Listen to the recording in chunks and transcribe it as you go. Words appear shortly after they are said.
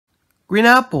Green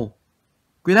apple.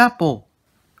 Green apple.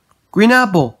 Green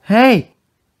apple. Hey.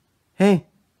 Hey.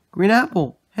 Green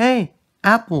apple. Hey.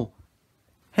 Apple.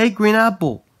 Hey, green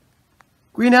apple.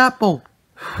 Green apple.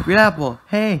 Green apple.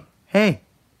 Hey. Hey.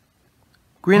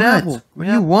 Green apple. What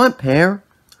do you want, Pear?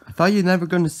 I thought you're never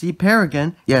going to see Pear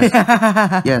again. Yes.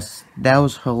 Yes, that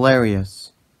was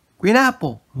hilarious. Green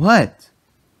apple. What?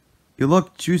 You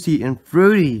look juicy and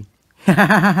fruity.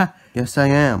 Yes, I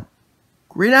am.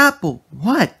 Green apple.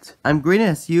 What? I'm green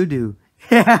as you do.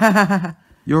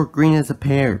 You're green as a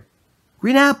pear.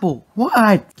 Green apple.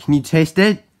 What? Can you taste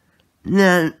it?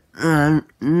 No, I'm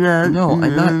not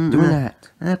doing that.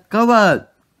 Come on.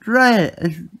 Try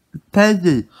it. Taste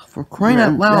it. For crying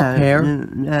out loud, Pear.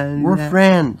 We're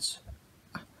friends.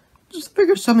 Just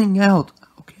figure something out,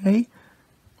 okay?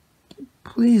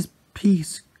 Please,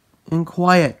 peace and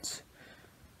quiet.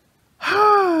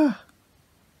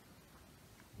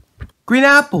 Green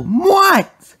apple.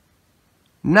 What?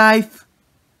 Knife.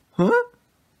 Huh?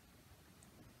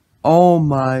 Oh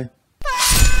my.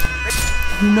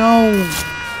 No.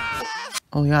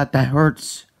 Oh yeah, that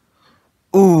hurts.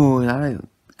 Ooh, I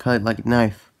cut it like a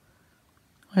knife.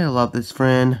 I love this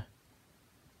friend.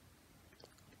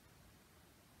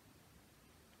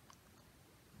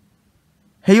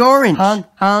 Hey, Orange. Honk,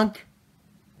 honk.